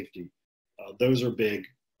and safety. Those are big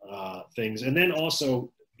things. And then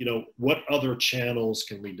also, what other channels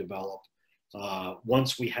can we develop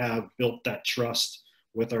once we have built that trust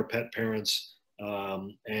with our pet parents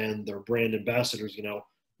and their brand ambassadors?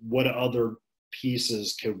 What other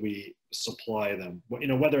pieces could we supply them?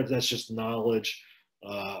 Whether that's just knowledge,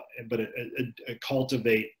 but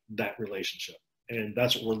cultivate that relationship. And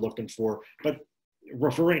that's what we're looking for. But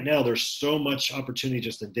for right now, there's so much opportunity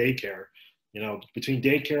just in daycare. Between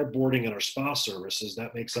daycare, boarding, and our spa services,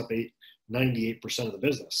 that makes up 98% of the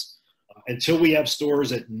business. Until we have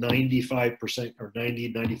stores at 95% or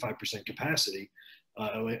 95% capacity,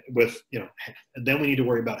 and then we need to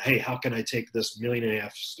worry about, hey, how can I take this $1.5 million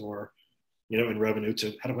store, in revenue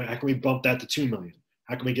to, how can we bump that to 2 million?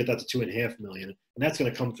 How can we get that to 2.5 million? And that's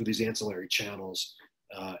going to come through these ancillary channels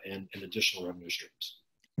and additional revenue streams.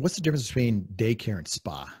 What's the difference between daycare and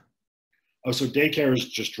spa? Oh, so daycare is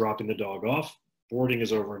just dropping the dog off. Boarding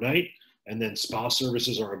is overnight. And then spa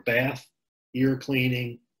services are a bath, ear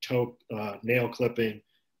cleaning, nail clipping,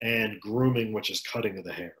 and grooming, which is cutting of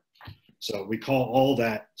the hair. So we call all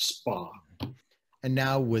that spa. And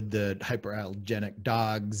now with the hyperallergenic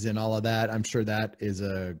dogs and all of that, I'm sure that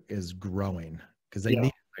is growing, because they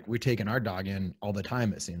need, like, we're taking our dog in all the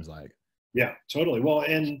time, it seems like. Yeah, totally. Well,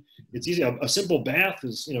 and it's easy. A simple bath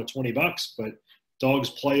is, $20, but dogs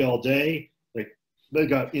play all day. They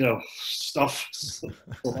got, stuff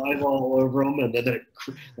saliva all over them, and then it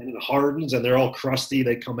hardens, and they're all crusty.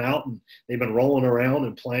 They come out, and they've been rolling around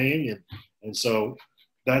and playing, and so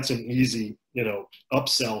that's an easy,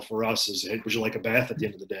 upsell for us. Is, hey, would you like a bath at the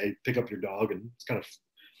end of the day? Pick up your dog, and it's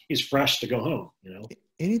he's fresh to go home.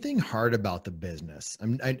 Anything hard about the business? I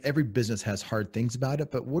mean, every business has hard things about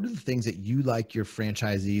it, but what are the things that you like your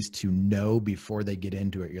franchisees to know before they get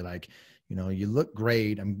into it? You're like, you look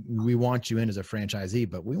great. We want you in as a franchisee,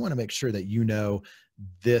 but we want to make sure that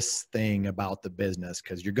this thing about the business,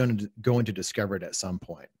 because you're going to discover it at some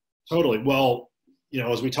point. Totally. Well,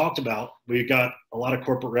 as we talked about, we've got a lot of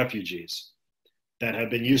corporate refugees that have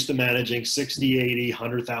been used to managing $60,000,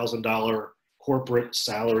 $80,000, $100,000 corporate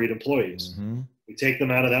salaried employees. Mm-hmm. We take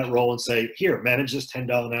them out of that role and say, here, manage this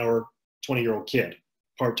 $10 an hour, 20-year-old kid,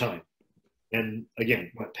 part-time. And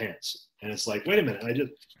again, wet pants. And it's like, wait a minute,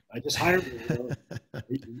 I just hired him,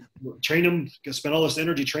 train him, spent all this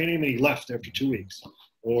energy training him, and he left after 2 weeks.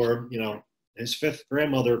 Or, his fifth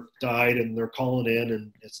grandmother died and they're calling in,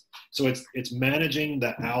 and it's managing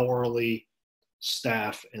the hourly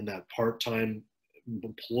staff and that part-time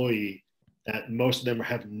employee that most of them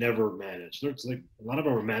have never managed. There's like a lot of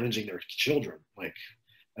them are managing their children. Like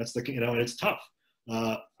that's the, and it's tough.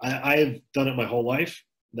 I've done it my whole life.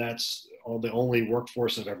 That's the only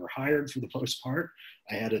workforce I've ever hired for the most part.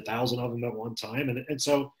 I had 1,000 of them at one time. And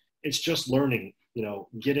so it's just learning,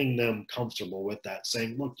 getting them comfortable with that,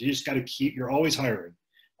 saying, look, you just got to you're always hiring,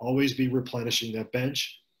 always be replenishing that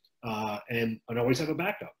bench, and always have a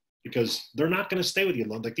backup, because they're not going to stay with you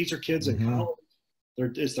long. Like these are kids in college.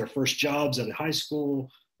 It's their first jobs at high school.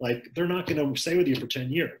 Like they're not going to stay with you for 10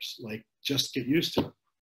 years. Like just get used to it.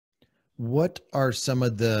 What are some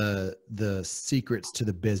of the secrets to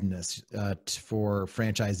the business for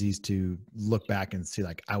franchisees to look back and see,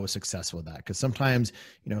 like, I was successful with that? Because sometimes,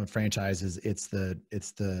 in franchises, it's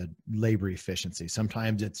the labor efficiency.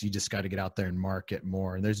 Sometimes it's, you just got to get out there and market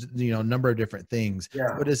more. And there's, a number of different things.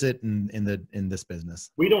 Yeah. What is it in this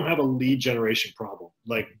business? We don't have a lead generation problem.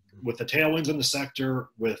 Like with the tailwinds in the sector,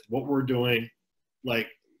 with what we're doing, like,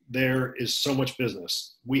 there is so much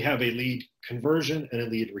business. We have a lead conversion and a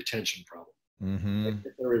lead retention problem.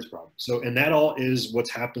 If there is problem. So, and that all is what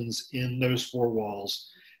happens in those four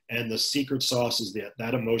walls. And the secret sauce is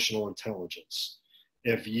that emotional intelligence.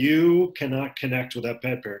 If you cannot connect with that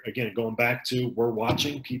pet parent, again, going back to, we're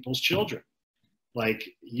watching people's children. Like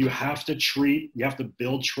you have to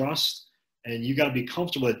build trust, and you got to be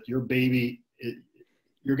comfortable that your baby,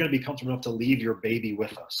 you're going to be comfortable enough to leave your baby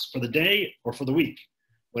with us for the day or for the week,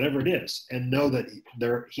 whatever it is, and know that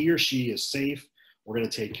he or she is safe. We're going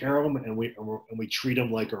to take care of them, and we treat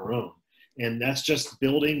them like our own. And that's just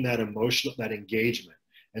building that emotional, that engagement.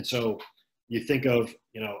 And so you think of,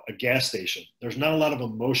 a gas station. There's not a lot of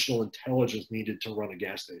emotional intelligence needed to run a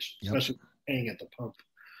gas station, especially paying at the pump.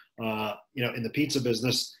 In the pizza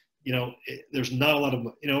business, there's not a lot of,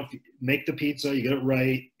 if you make the pizza, you get it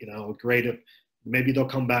right, great. Maybe they'll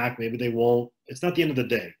come back, maybe they won't. It's not the end of the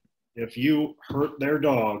day. If you hurt their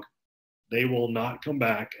dog, they will not come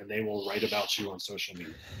back, and they will write about you on social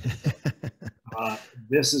media.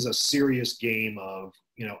 This is a serious game of,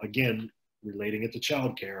 again, relating it to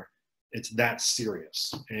childcare. It's that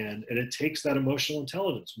serious, and it takes that emotional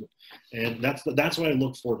intelligence. And that's what I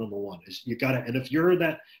look for. Number one is you got to, and if you're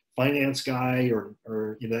that finance guy or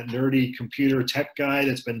that nerdy computer tech guy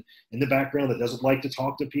that's been in the background that doesn't like to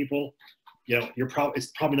talk to people,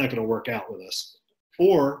 it's probably not going to work out with us.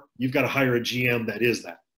 Or you've got to hire a GM that is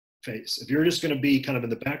that face. If you're just going to be kind of in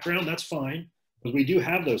the background, that's fine, because we do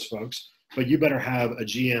have those folks, but you better have a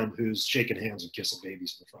GM who's shaking hands and kissing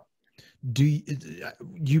babies in the front.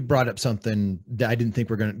 You brought up something that I didn't think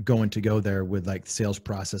we're going to go there with, like sales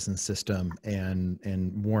process and system and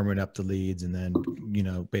warming up the leads and then,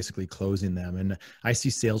 basically closing them. And I see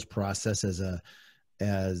sales process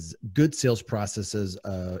as good sales processes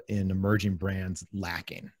in emerging brands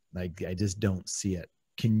lacking. Like, I just don't see it.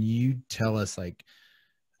 Can you tell us, like,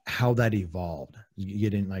 how that evolved? You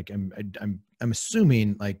get in, like, I'm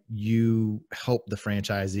assuming like you help the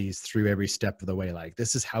franchisees through every step of the way. Like,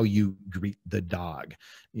 this is how you greet the dog,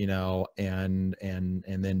 and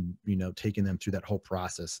then, taking them through that whole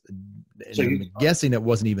process. And so I'm guessing it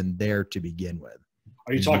wasn't even there to begin with.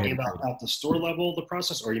 Are you talking about at the store level, the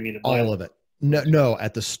process, or you mean all of it? No,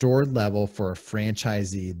 at the store level for a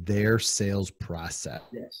franchisee, their sales process.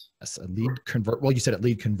 Yes. A lead well, you said it,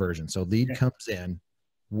 lead conversion. So lead comes in,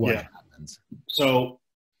 what happens? So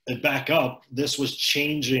back up, this was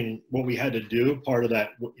changing what we had to do. Part of that,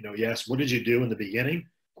 yes, what did you do in the beginning?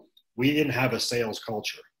 We didn't have a sales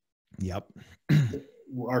culture. Yep.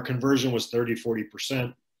 Our conversion was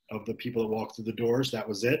 30-40% of the people that walk through the doors. That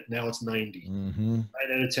was it. Now it's 90. 9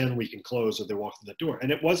 out of 10 we can close if they walk through the door.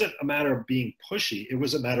 And it wasn't a matter of being pushy. It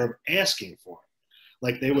was a matter of asking for it.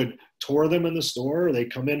 Like they would tour them in the store. They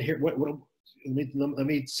come in here. Let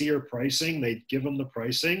me see your pricing. They'd give them the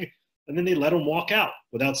pricing, and then they let them walk out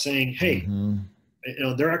without saying, hey,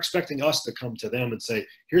 they're expecting us to come to them and say,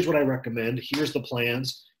 here's what I recommend. Here's the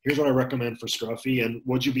plans. Here's what I recommend for Scruffy. And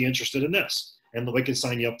would you be interested in this? And we can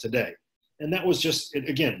sign you up today. And that was just,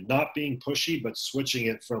 again, not being pushy, but switching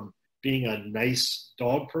it from being a nice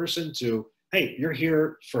dog person to, hey, you're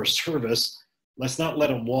here for a service. Let's not let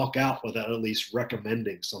them walk out without at least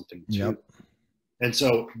recommending something to them. And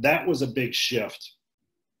so that was a big shift.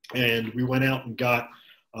 And we went out and got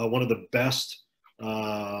one of the best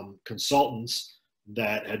consultants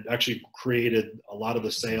that had actually created a lot of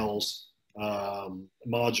the sales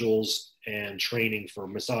modules and training for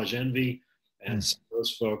Massage Envy and some of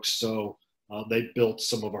those folks. So they built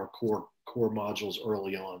some of our core modules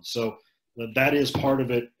early on. So that is part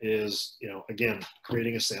of it is, again,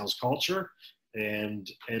 creating a sales culture and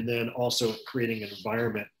then also creating an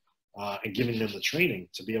environment and giving them the training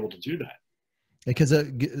to be able to do that. Because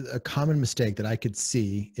a common mistake that I could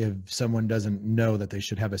see if someone doesn't know that they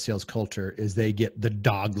should have a sales culture is they get the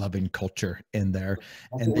dog loving culture in there,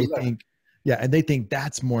 and they think, and they think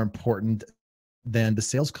that's more important than the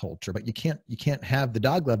sales culture. But you can't have the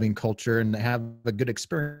dog loving culture and have a good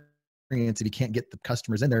experience if you can't get the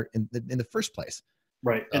customers in there in the first place.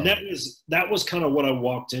 Right, and that was kind of what I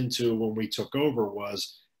walked into when we took over.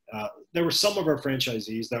 Was there were some of our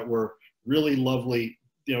franchisees that were really lovely,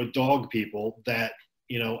 dog people that,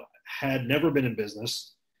 had never been in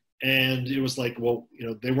business. And it was like, well,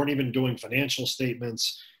 they weren't even doing financial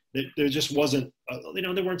statements. There just wasn't,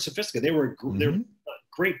 they weren't sophisticated. They were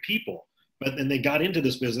great people, but then they got into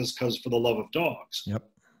this business because for the love of dogs. Yep.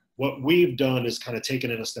 What we've done is kind of taken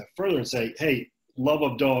it a step further and say, hey, love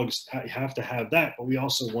of dogs, you have to have that, but we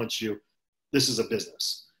also want this is a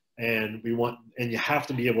business, and you have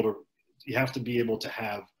to be able to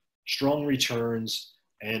have strong returns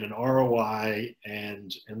and an ROI,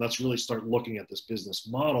 and let's really start looking at this business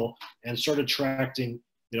model and start attracting,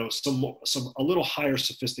 some a little higher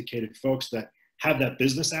sophisticated folks that have that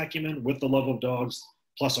business acumen with the love of dogs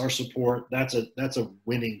plus our support. That's a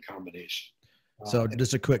winning combination. So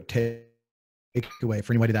just a quick takeaway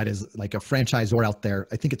for anybody that is like a franchisor out there.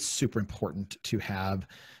 I think it's super important to have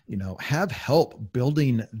help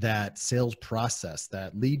building that sales process.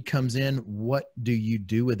 That lead comes in, what do you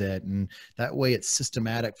do with it? And that way it's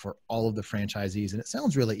systematic for all of the franchisees. And it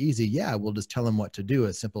sounds really easy. Yeah, we'll just tell them what to do,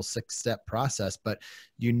 a simple 6-step process, but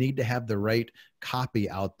you need to have the right copy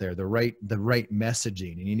out there, the right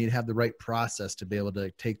messaging, and you need to have the right process to be able to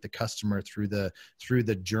take the customer through the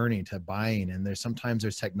journey to buying. And sometimes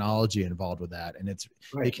there's technology involved with that, and it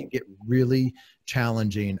can get really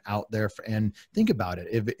challenging out there. And think about it,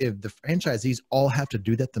 if the franchisees all have to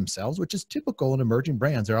do that themselves, which is typical in emerging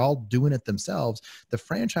brands, they're all doing it themselves, the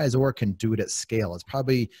franchisor can do it at scale. It's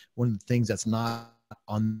probably one of the things that's not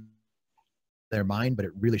on their mind, but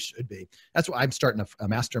it really should be. That's why I'm starting a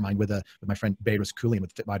mastermind with my friend Beirut Coolian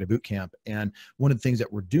with Fit Body Bootcamp. And one of the things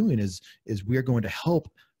that we're doing is we're going to help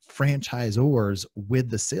franchisors with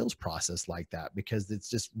the sales process like that, because it's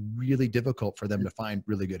just really difficult for them to find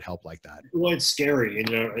really good help like that. Well, it's scary,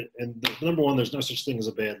 and number one, there's no such thing as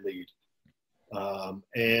a bad lead.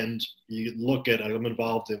 And you look at, I'm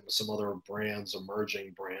involved in some other brands,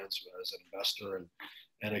 emerging brands as an investor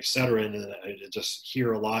and et cetera. And I just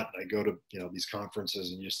hear a lot. I go to, these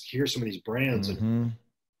conferences and just hear some of these brands and,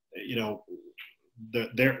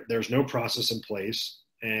 there's no process in place,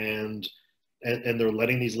 and they're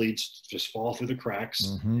letting these leads just fall through the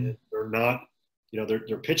cracks. They're not,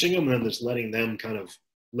 they're pitching them and then just letting them kind of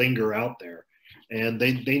linger out there. And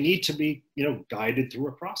they need to be, guided through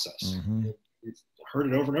a process. We've heard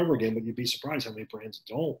it over and over again, but you'd be surprised how many brands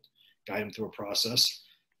don't guide them through a process.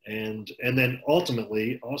 And then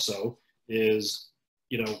ultimately also is,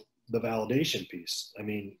 the validation piece. I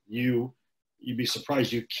mean, you'd be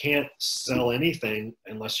surprised. You can't sell anything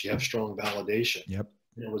unless you have strong validation. Yep.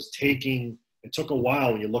 It took a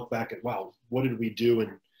while when you look back at, wow, what did we do in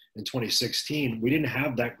 2016? We didn't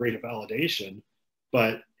have that great of validation,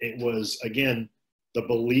 but it was, again, the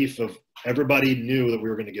belief of everybody knew that we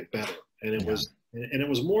were going to get better. And it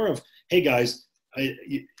was more of, hey guys,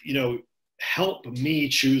 help me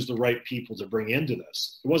choose the right people to bring into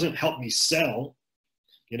this. It wasn't help me sell.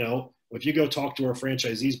 If you go talk to our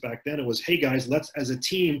franchisees back then, it was, hey guys, as a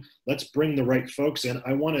team, let's bring the right folks in.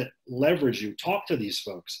 I want to leverage you. Talk to these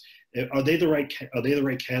folks. Are they the right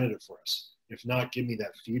candidate for us? If not, give me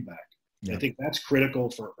that feedback. Yeah. I think that's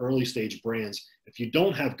critical for early stage brands. If you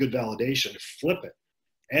don't have good validation, flip it.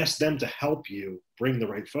 Ask them to help you bring the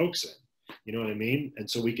right folks in. You know what I mean? And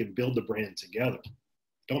so we can build the brand together.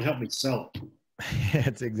 Don't help me sell it.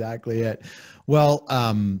 That's exactly it. Well,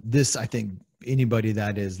 I think anybody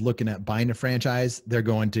that is looking at buying a franchise, they're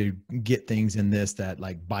going to get things in this that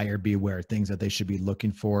like buyer beware, things that they should be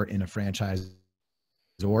looking for in a franchisor,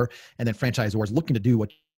 and then franchisors looking to do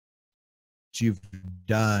what you've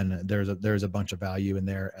done. There's a bunch of value in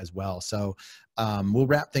there as well. So we'll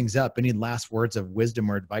wrap things up. Any last words of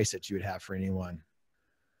wisdom or advice that you would have for anyone?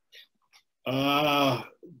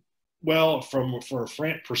 Well, for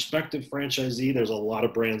a prospective franchisee, there's a lot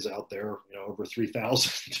of brands out there, over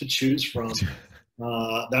 3,000 to choose from.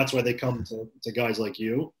 That's why they come to guys like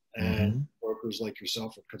you and brokers like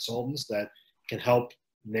yourself or consultants that can help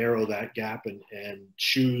narrow that gap and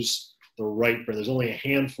choose the right brand. There's only a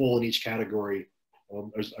handful in each category.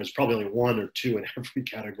 There's probably only one or two in every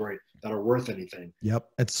category that are worth anything. Yep.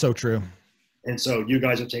 It's so true. And so you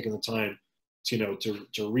guys have taken the time to, you know,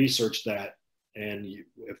 to research that. And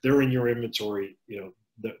if they're in your inventory, you know,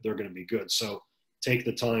 they're going to be good. So take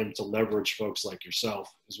the time to leverage folks like yourself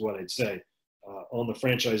is what I'd say. On the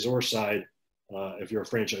franchisor side, if you're a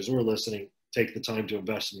franchisor listening, take the time to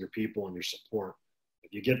invest in your people and your support.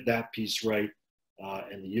 If you get that piece right,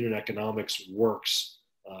 and the unit economics works,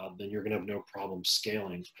 then you're going to have no problem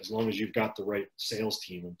scaling, as long as you've got the right sales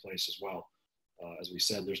team in place as well. As we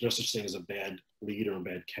said, there's no such thing as a bad lead or a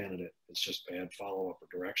bad candidate. It's just bad follow-up or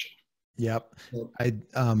direction. Yep.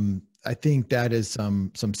 I think that is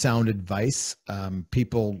some sound advice.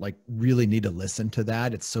 People like really need to listen to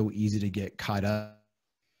that. It's so easy to get caught up.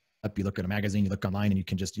 You look at a magazine, you look online, and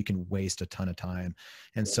you can waste a ton of time.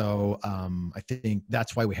 And so I think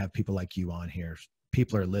that's why we have people like you on here.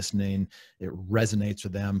 People are listening. It resonates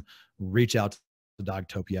with them. Reach out to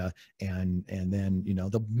Dogtopia, and then, you know,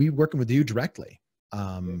 they'll be working with you directly.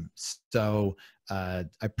 So I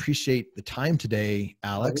appreciate the time today,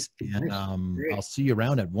 Alex, and I'll see you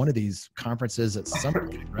around at one of these conferences at some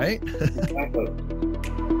point, right? Exactly.